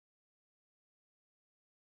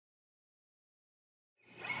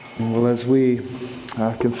Well, as we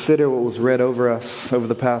consider what was read over us over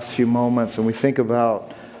the past few moments, and we think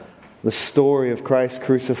about the story of Christ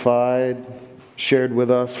crucified, shared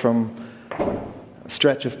with us from a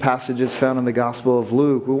stretch of passages found in the Gospel of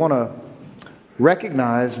Luke, we want to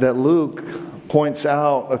recognize that Luke points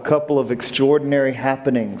out a couple of extraordinary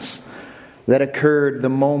happenings that occurred the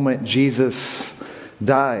moment Jesus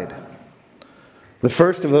died. The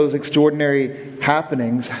first of those extraordinary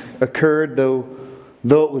happenings occurred though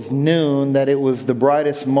it was noon, that it was the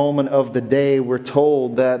brightest moment of the day. We're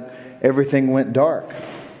told that everything went dark.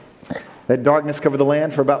 That darkness covered the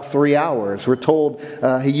land for about 3 hours. We're told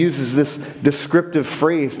he uses this descriptive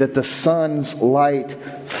phrase that the sun's light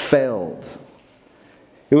failed.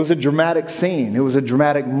 It was a dramatic scene. It was a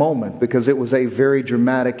dramatic moment because it was a very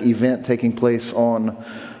dramatic event taking place on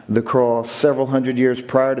the cross. Several hundred years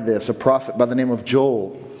prior to this, a prophet by the name of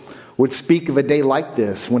Joel would speak of a day like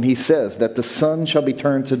this when he says that the sun shall be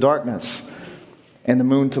turned to darkness and the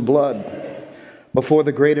moon to blood before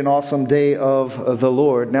the great and awesome day of the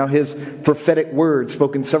Lord. Now, his prophetic words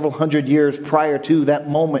spoken several hundred years prior to that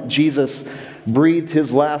moment Jesus breathed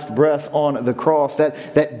his last breath on the cross,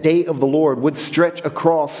 that day of the Lord would stretch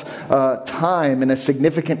across time in a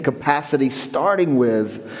significant capacity, starting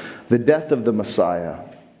with the death of the Messiah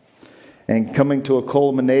and coming to a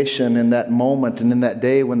culmination in that moment and in that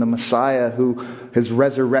day when the Messiah, who has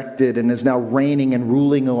resurrected and is now reigning and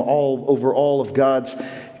ruling over all of God's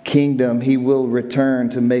kingdom, he will return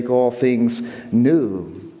to make all things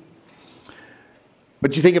new.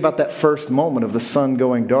 But you think about that first moment of the sun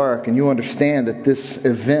going dark, and you understand that this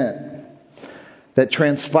event that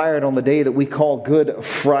transpired on the day that we call Good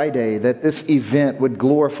Friday, that this event would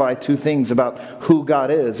glorify two things about who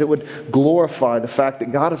God is. It would glorify the fact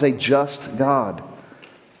that God is a just God.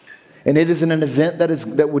 And it is an event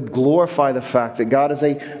that would glorify the fact that God is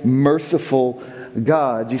a merciful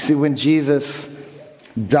God. You see, when Jesus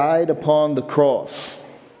died upon the cross,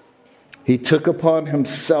 he took upon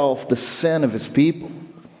himself the sin of his people.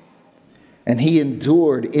 And he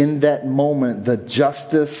endured in that moment the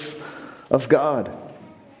justice of God.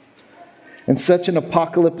 And such an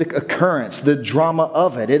apocalyptic occurrence, the drama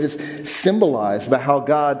of it is symbolized by how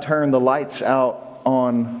God turned the lights out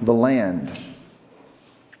on the land.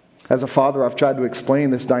 As a father, I've tried to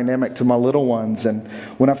explain this dynamic to my little ones, and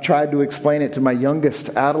when I've tried to explain it to my youngest,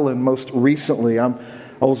 Adeline, most recently,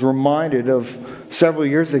 I was reminded of several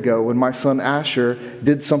years ago when my son Asher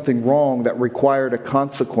did something wrong that required a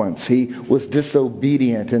consequence. He was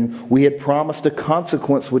disobedient, and we had promised a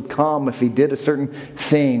consequence would come if he did a certain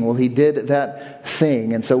thing. Well, he did that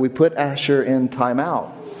thing, and so we put Asher in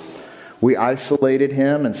timeout. We isolated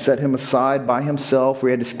him and set him aside by himself.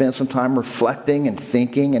 We had to spend some time reflecting and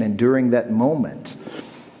thinking and enduring that moment,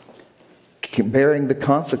 bearing the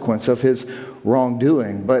consequence of his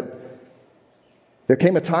wrongdoing. But there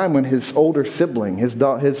came a time when his older sibling,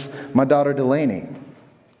 my daughter Delaney,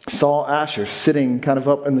 saw Asher sitting kind of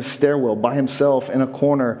up in the stairwell by himself in a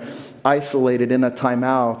corner, isolated in a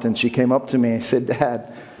timeout. And she came up to me and said,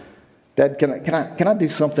 Dad, can I do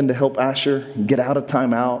something to help Asher get out of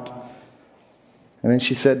timeout? And then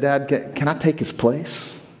she said, Dad, can I take his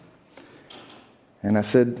place? And I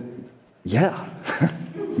said, yeah,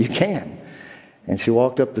 you can. And she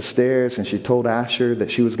walked up the stairs and she told Asher that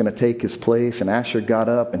she was going to take his place. And Asher got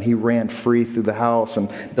up and he ran free through the house. And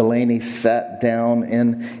Delaney sat down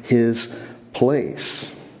in his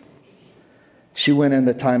place. She went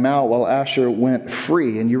into timeout while Asher went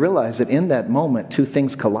free. And you realize that in that moment, two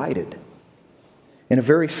things collided. In a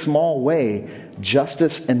very small way,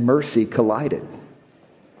 justice and mercy collided.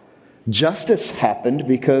 Justice happened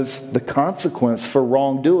because the consequence for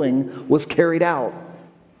wrongdoing was carried out.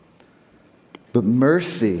 But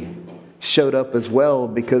mercy showed up as well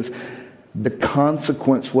because the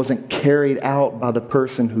consequence wasn't carried out by the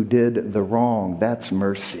person who did the wrong. That's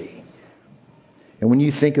mercy. And when you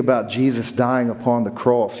think about Jesus dying upon the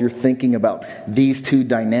cross, you're thinking about these two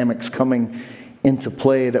dynamics coming into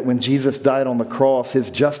play, that when Jesus died on the cross, his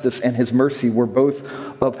justice and his mercy were both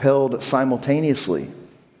upheld simultaneously.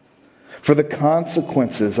 For the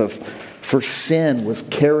consequences for sin was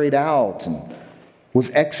carried out and was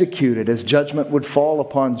executed as judgment would fall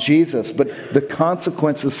upon Jesus. But the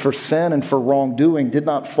consequences for sin and for wrongdoing did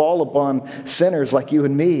not fall upon sinners like you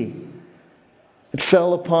and me. It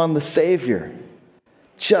fell upon the Savior.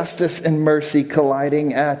 Justice and mercy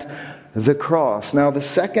colliding at the cross. Now, the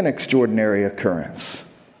second extraordinary occurrence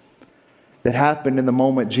that happened in the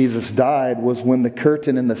moment Jesus died was when the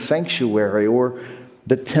curtain in the sanctuary, or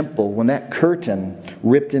the temple, when that curtain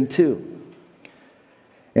ripped in two.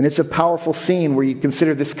 And it's a powerful scene where you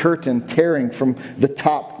consider this curtain tearing from the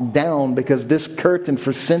top down, because this curtain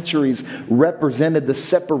for centuries represented the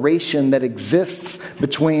separation that exists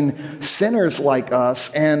between sinners like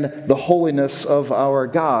us and the holiness of our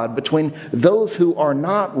God, between those who are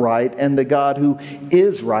not right and the God who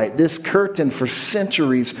is right. This curtain for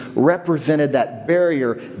centuries represented that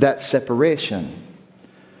barrier, that separation.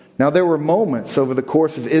 Now, there were moments over the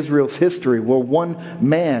course of Israel's history where one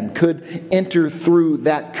man could enter through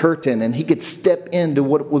that curtain and he could step into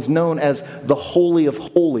what was known as the Holy of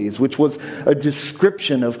Holies, which was a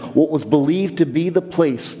description of what was believed to be the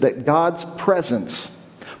place that God's presence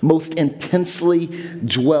most intensely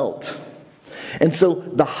dwelt. And so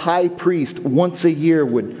the high priest once a year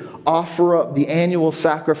would offer up the annual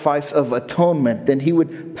sacrifice of atonement. Then he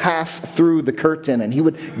would pass through the curtain and he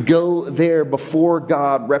would go there before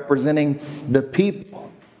God representing the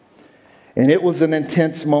people. And it was an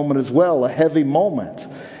intense moment as well, a heavy moment.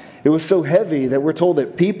 It was so heavy that we're told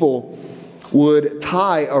that people would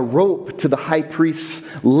tie a rope to the high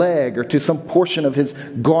priest's leg or to some portion of his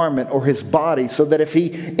garment or his body, so that if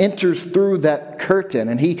he enters through that curtain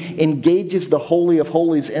and he engages the Holy of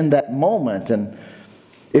Holies in that moment, and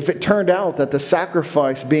if it turned out that the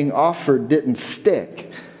sacrifice being offered didn't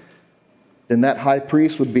stick, then that high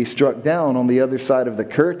priest would be struck down on the other side of the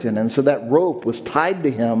curtain. And so that rope was tied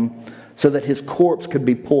to him so that his corpse could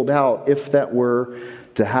be pulled out if that were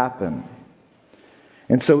to happen.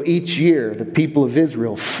 And so each year, the people of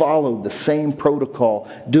Israel followed the same protocol,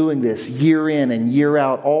 doing this year in and year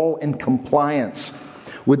out, all in compliance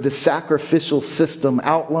with the sacrificial system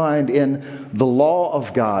outlined in the law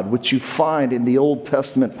of God, which you find in the Old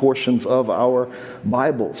Testament portions of our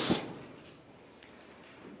Bibles.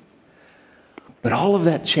 But all of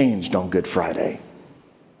that changed on Good Friday.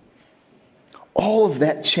 All of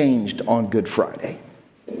that changed on Good Friday.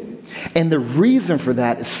 And the reason for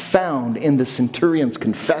that is found in the centurion's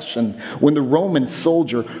confession when the Roman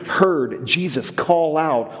soldier heard Jesus call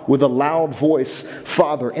out with a loud voice,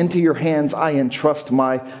 "Father, into your hands I entrust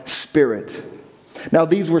my spirit." Now,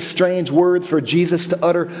 these were strange words for Jesus to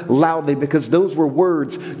utter loudly, because those were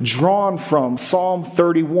words drawn from Psalm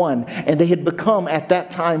 31, and they had become at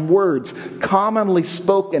that time words commonly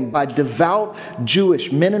spoken by devout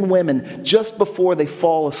Jewish men and women just before they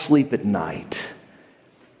fall asleep at night.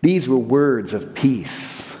 These were words of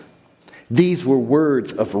peace. These were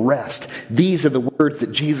words of rest. These are the words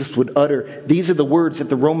that Jesus would utter. These are the words that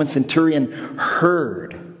the Roman centurion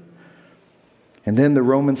heard. And then the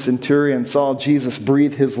Roman centurion saw Jesus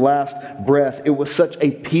breathe his last breath. It was such a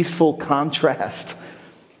peaceful contrast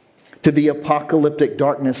to the apocalyptic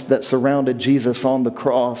darkness that surrounded Jesus on the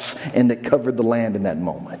cross and that covered the land in that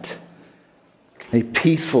moment. A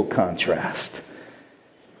peaceful contrast.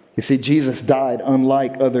 You see, Jesus died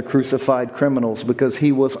unlike other crucified criminals because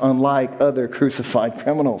he was unlike other crucified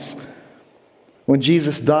criminals. When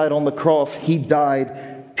Jesus died on the cross, he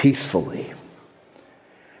died peacefully.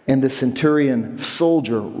 And the centurion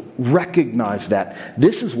soldier recognized that.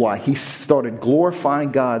 This is why he started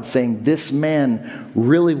glorifying God, saying, "This man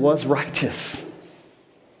really was righteous."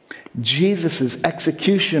 Jesus'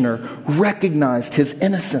 executioner recognized his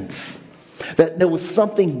innocence. That there was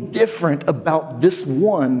something different about this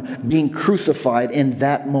one being crucified in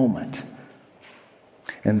that moment.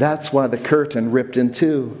 And that's why the curtain ripped in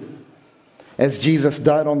two. As Jesus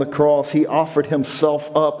died on the cross, he offered himself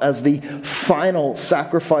up as the final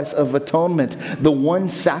sacrifice of atonement, the one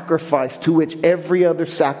sacrifice to which every other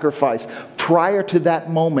sacrifice prior to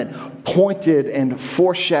that moment pointed and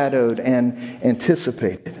foreshadowed and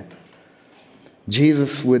anticipated.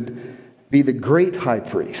 Jesus would be the great high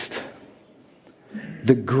priest.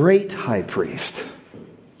 The great high priest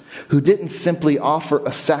who didn't simply offer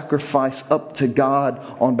a sacrifice up to God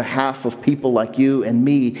on behalf of people like you and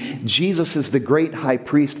me. Jesus is the great high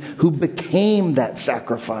priest who became that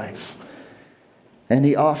sacrifice. And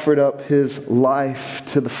he offered up his life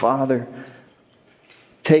to the Father,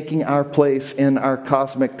 taking our place in our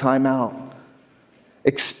cosmic timeout,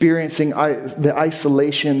 experiencing the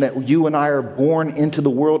isolation that you and I are born into the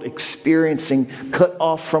world experiencing, cut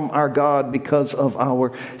off from our God because of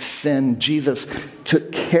our sin. Jesus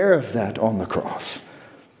took care of that on the cross.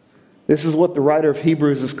 This is what the writer of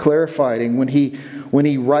Hebrews is clarifying when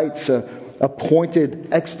he writes a pointed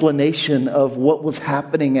explanation of what was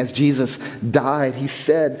happening as Jesus died. He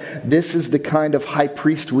said, "This is the kind of high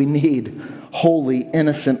priest we need. Holy,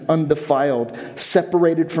 innocent, undefiled,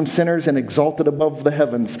 separated from sinners and exalted above the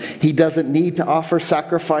heavens. He doesn't need to offer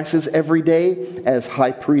sacrifices every day as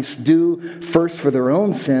high priests do, first for their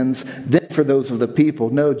own sins, then for those of the people.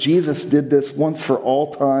 No, Jesus did this once for all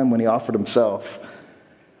time when he offered himself.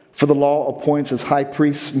 For the law appoints as high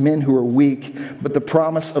priests men who are weak, but the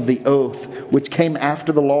promise of the oath, which came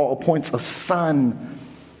after the law, appoints a son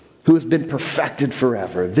who has been perfected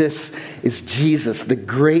forever. This is Jesus, the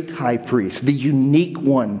great high priest, the unique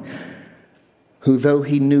one, who, though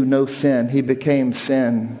he knew no sin, he became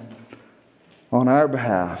sin on our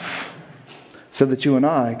behalf so that you and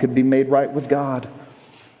I could be made right with God.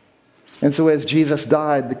 And so as Jesus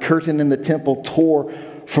died, the curtain in the temple tore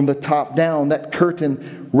from the top down. That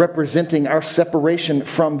curtain representing our separation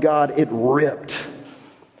from God, it ripped.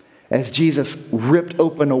 As Jesus ripped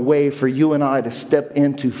open a way for you and I to step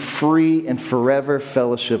into free and forever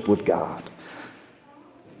fellowship with God.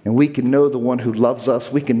 And we can know the one who loves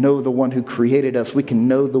us. We can know the one who created us. We can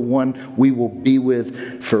know the one we will be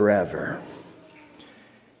with forever.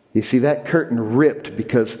 You see, that curtain ripped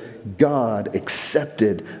because God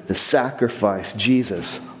accepted the sacrifice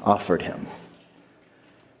Jesus offered him.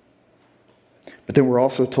 But then we're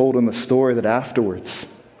also told in the story that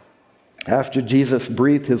afterwards, after Jesus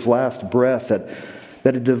breathed his last breath,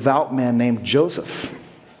 that a devout man named Joseph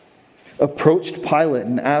approached Pilate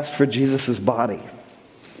and asked for Jesus' body.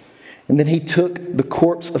 And then he took the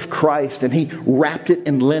corpse of Christ and he wrapped it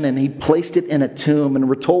in linen. He placed it in a tomb. And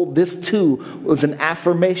we're told this too was an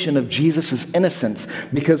affirmation of Jesus' innocence,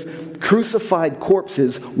 because crucified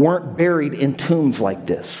corpses weren't buried in tombs like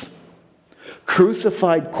this.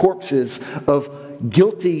 Crucified corpses of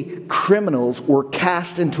guilty criminals were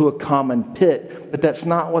cast into a common pit, but that's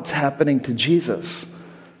not what's happening to Jesus.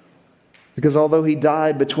 Because although he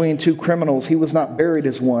died between two criminals, he was not buried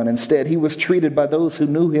as one. Instead, he was treated by those who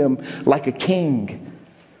knew him like a king.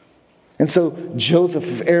 And so Joseph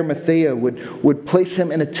of Arimathea would place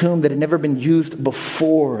him in a tomb that had never been used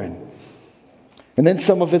before. And then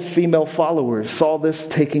some of his female followers saw this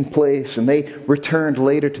taking place, and they returned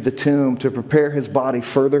later to the tomb to prepare his body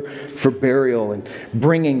further for burial, and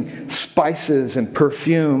bringing spices and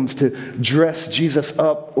perfumes to dress Jesus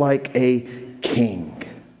up like a king.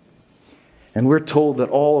 And we're told that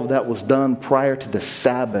all of that was done prior to the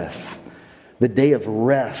Sabbath, the day of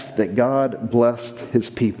rest that God blessed his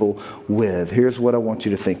people with. Here's what I want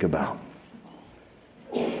you to think about: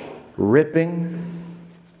 ripping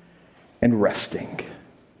and resting.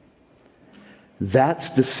 That's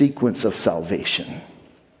the sequence of salvation.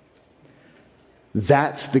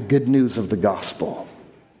 That's the good news of the gospel.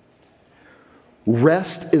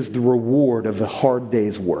 Rest is the reward of a hard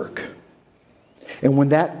day's work. And when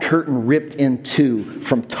that curtain ripped in two,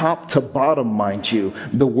 from top to bottom, mind you,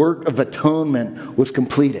 the work of atonement was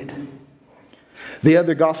completed. The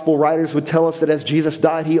other gospel writers would tell us that as Jesus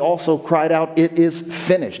died, he also cried out, "It is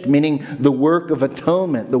finished," meaning the work of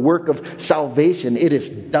atonement, the work of salvation, it is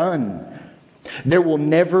done. There will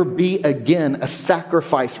never be again a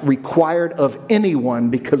sacrifice required of anyone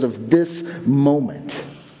because of this moment.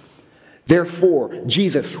 Therefore,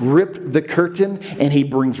 Jesus ripped the curtain and he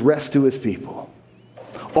brings rest to his people.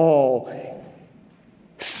 All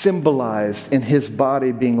symbolized in his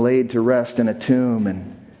body being laid to rest in a tomb,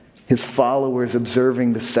 and his followers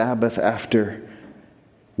observing the Sabbath after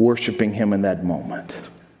worshiping him in that moment.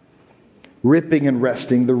 Ripping and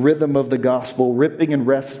resting, the rhythm of the gospel. Ripping and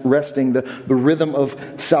resting, the rhythm of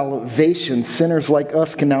salvation. Sinners like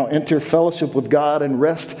us can now enter fellowship with God and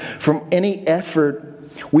rest from any effort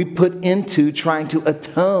we put into trying to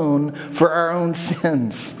atone for our own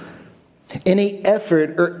sins. Any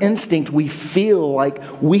effort or instinct we feel like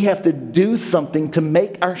we have to do something to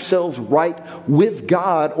make ourselves right with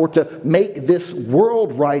God or to make this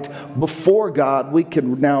world right before God, we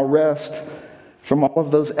can now rest from all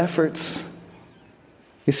of those efforts.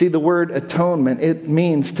 You see, the word atonement, it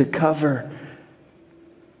means to cover.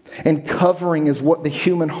 And covering is what the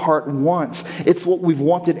human heart wants. It's what we've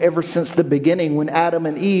wanted ever since the beginning when Adam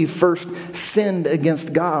and Eve first sinned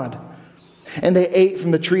against God. And they ate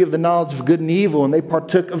from the tree of the knowledge of good and evil, and they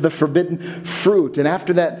partook of the forbidden fruit. And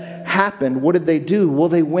after that happened, what did they do? Well,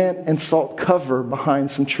 they went and sought cover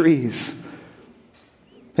behind some trees.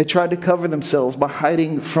 They tried to cover themselves by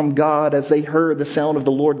hiding from God. As they heard the sound of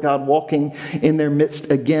the Lord God walking in their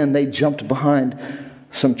midst again, they jumped behind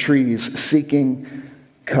some trees, seeking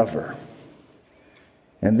cover.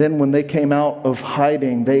 And then when they came out of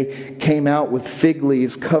hiding, they came out with fig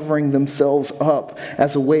leaves, covering themselves up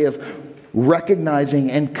as a way of recognizing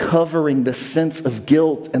and covering the sense of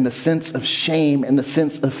guilt and the sense of shame and the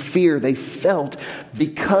sense of fear they felt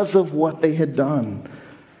because of what they had done.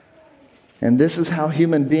 And this is how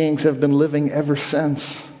human beings have been living ever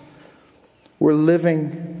since. We're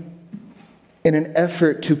living in an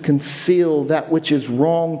effort to conceal that which is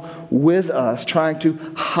wrong with us, trying to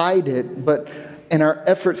hide it, but in our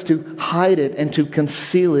efforts to hide it and to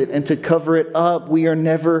conceal it and to cover it up, we are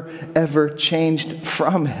never, ever changed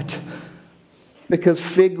from it. Because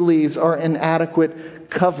fig leaves are inadequate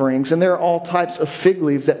coverings, and there are all types of fig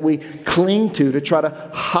leaves that we cling to try to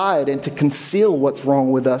hide and to conceal what's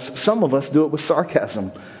wrong with us. Some of us do it with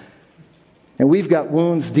sarcasm. And we've got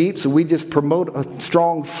wounds deep, so we just promote a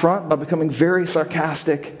strong front by becoming very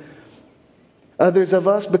sarcastic. Others of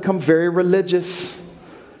us become very religious.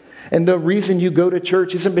 And the reason you go to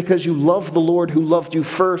church isn't because you love the Lord who loved you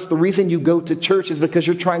first. The reason you go to church is because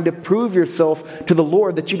you're trying to prove yourself to the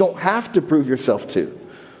Lord that you don't have to prove yourself to.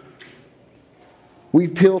 We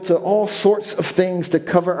appeal to all sorts of things to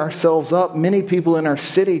cover ourselves up. Many people in our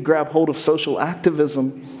city grab hold of social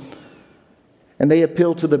activism. And they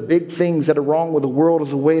appeal to the big things that are wrong with the world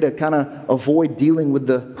as a way to kind of avoid dealing with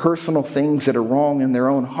the personal things that are wrong in their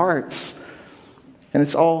own hearts. And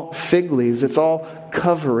it's all fig leaves. It's all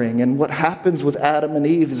covering. And what happens with Adam and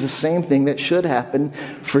Eve is the same thing that should happen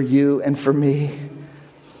for you and for me.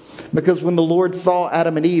 Because when the Lord saw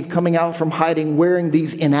Adam and Eve coming out from hiding, wearing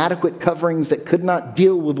these inadequate coverings that could not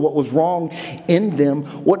deal with what was wrong in them,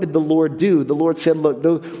 what did the Lord do? The Lord said, look,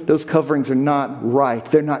 those coverings are not right.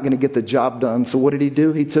 They're not going to get the job done. So what did he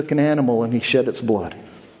do? He took an animal and he shed its blood.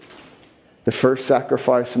 The first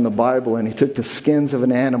sacrifice in the Bible, and he took the skins of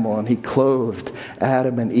an animal and he clothed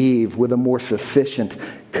Adam and Eve with a more sufficient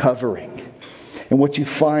covering. And what you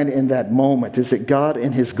find in that moment is that God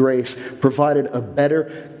in his grace provided a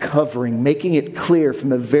better covering, making it clear from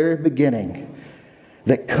the very beginning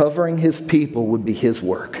that covering his people would be his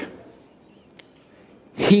work.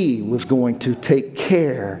 He was going to take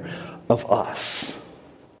care of us.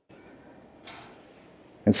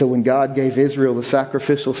 And so when God gave Israel the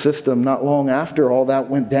sacrificial system, not long after all that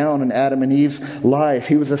went down in Adam and Eve's life,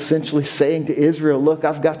 he was essentially saying to Israel, look,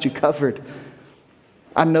 I've got you covered.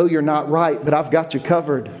 I know you're not right, but I've got you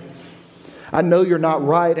covered. I know you're not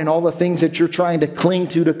right, and all the things that you're trying to cling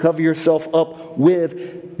to cover yourself up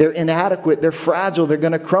with, they're inadequate, they're fragile, they're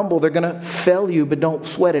going to crumble, they're going to fail you, but don't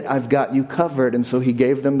sweat it. I've got you covered. And so he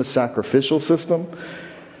gave them the sacrificial system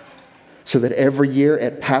so that every year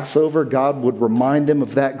at Passover, God would remind them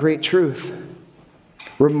of that great truth.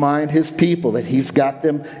 Remind his people that he's got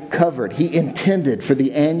them covered. He intended for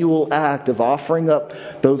the annual act of offering up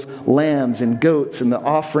those lambs and goats and the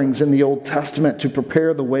offerings in the Old Testament to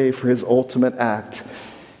prepare the way for his ultimate act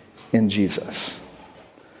in Jesus.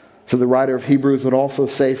 So the writer of Hebrews would also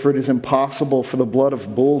say, for it is impossible for the blood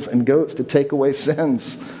of bulls and goats to take away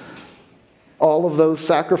sins. All of those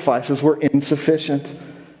sacrifices were insufficient.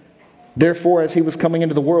 Therefore, as he was coming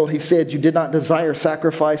into the world, he said, you did not desire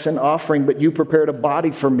sacrifice and offering, but you prepared a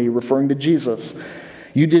body for me, referring to Jesus.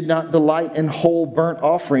 You did not delight in whole burnt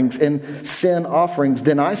offerings and sin offerings.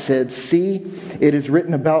 Then I said, see, it is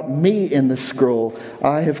written about me in the scroll.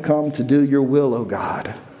 I have come to do your will, O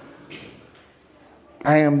God.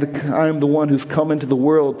 I am the one who's come into the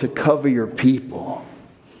world to cover your people,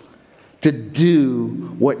 to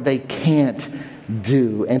do what they can't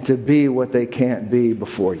do, and to be what they can't be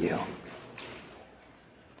before you.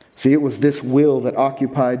 See, it was this will that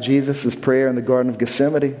occupied Jesus' prayer in the Garden of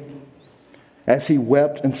Gethsemane as he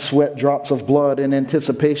wept and sweat drops of blood in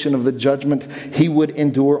anticipation of the judgment he would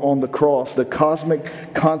endure on the cross, the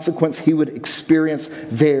cosmic consequence he would experience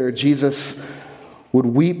there. Jesus would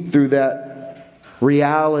weep through that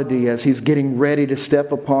reality as he's getting ready to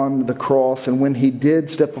step upon the cross. And when he did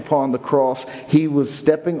step upon the cross, he was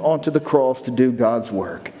stepping onto the cross to do God's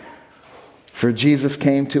work. For Jesus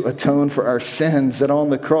came to atone for our sins, that on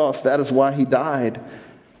the cross, that is why he died.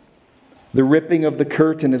 The ripping of the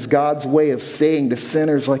curtain is God's way of saying to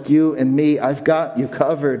sinners like you and me, I've got you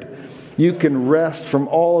covered. You can rest from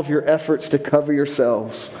all of your efforts to cover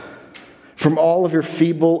yourselves, from all of your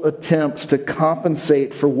feeble attempts to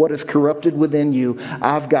compensate for what is corrupted within you.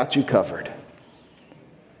 I've got you covered.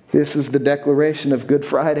 This is the declaration of Good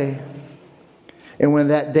Friday. And when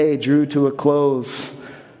that day drew to a close,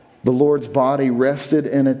 the Lord's body rested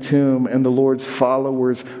in a tomb, and the Lord's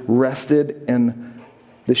followers rested in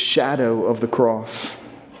the shadow of the cross,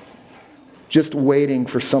 just waiting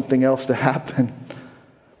for something else to happen,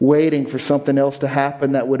 waiting for something else to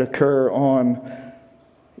happen that would occur on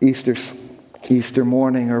Easter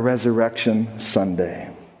morning or Resurrection Sunday.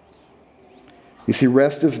 You see,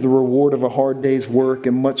 rest is the reward of a hard day's work,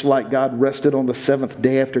 and much like God rested on the seventh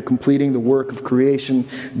day after completing the work of creation,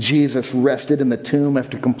 Jesus rested in the tomb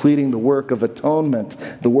after completing the work of atonement,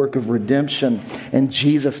 the work of redemption. And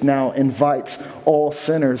Jesus now invites all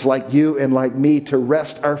sinners like you and like me to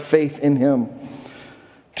rest our faith in him,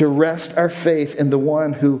 to rest our faith in the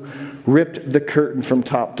one who ripped the curtain from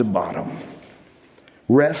top to bottom.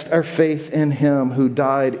 Rest our faith in him who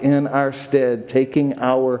died in our stead, taking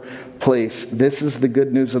our place. This is the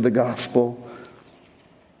good news of the gospel.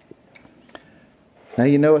 Now,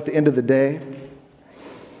 you know, at the end of the day,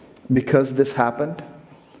 because this happened,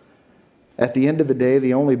 at the end of the day,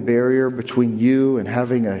 the only barrier between you and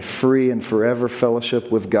having a free and forever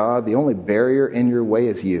fellowship with God, the only barrier in your way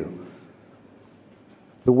is you.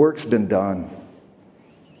 The work's been done.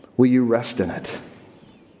 Will you rest in it?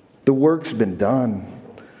 The work's been done.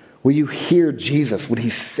 Will you hear Jesus when he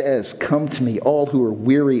says, "Come to me, all who are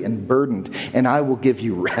weary and burdened, and I will give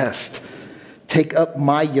you rest. Take up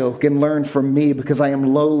my yoke and learn from me, because I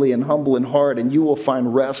am lowly and humble in heart, and you will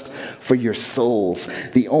find rest for your souls."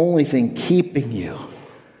 The only thing keeping you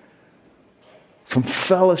from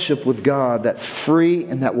fellowship with God that's free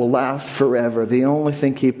and that will last forever, the only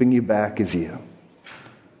thing keeping you back is you.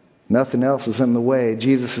 Nothing else is in the way.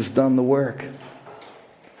 Jesus has done the work.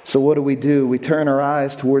 So what do? We turn our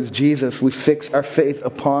eyes towards Jesus. We fix our faith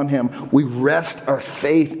upon him. We rest our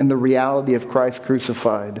faith in the reality of Christ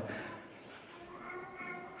crucified.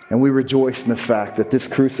 And we rejoice in the fact that this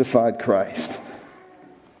crucified Christ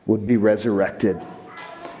would be resurrected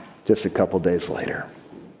just a couple days later.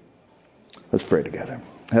 Let's pray together.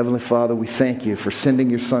 Heavenly Father, we thank you for sending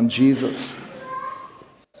your Son Jesus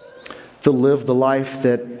to live the life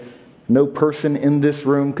that no person in this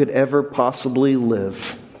room could ever possibly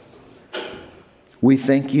live. We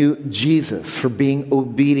thank you, Jesus, for being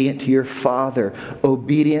obedient to your Father,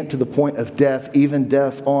 obedient to the point of death, even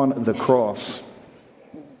death on the cross.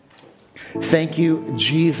 Thank you,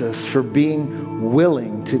 Jesus, for being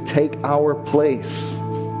willing to take our place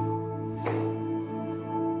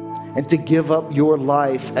and to give up your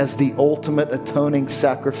life as the ultimate atoning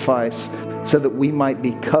sacrifice so that we might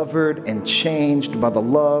be covered and changed by the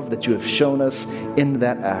love that you have shown us in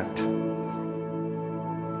that act.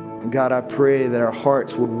 God, I pray that our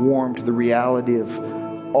hearts would warm to the reality of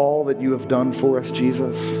all that you have done for us,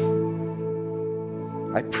 Jesus.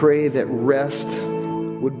 I pray that rest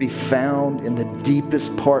would be found in the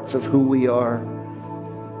deepest parts of who we are,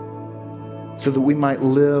 so that we might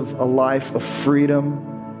live a life of freedom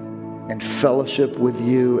and fellowship with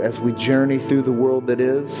you as we journey through the world that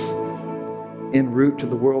is, en route to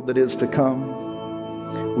the world that is to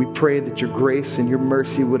come. We pray that your grace and your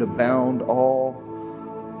mercy would abound all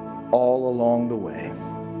along the way.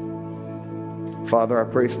 Father, I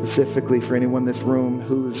pray specifically for anyone in this room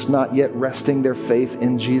who's not yet resting their faith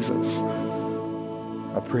in Jesus.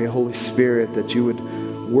 I pray, Holy Spirit, that you would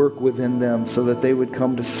work within them so that they would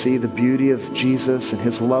come to see the beauty of Jesus and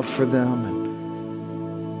his love for them,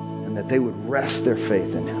 and that they would rest their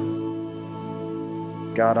faith in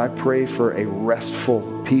him. God, I pray for a restful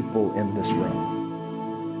people in this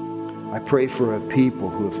room. I pray for a people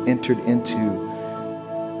who have entered into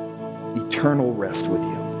eternal rest with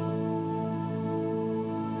you.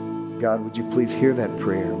 God, would you please hear that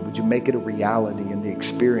prayer? Would you make it a reality in the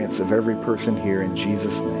experience of every person here in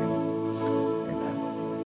Jesus' name?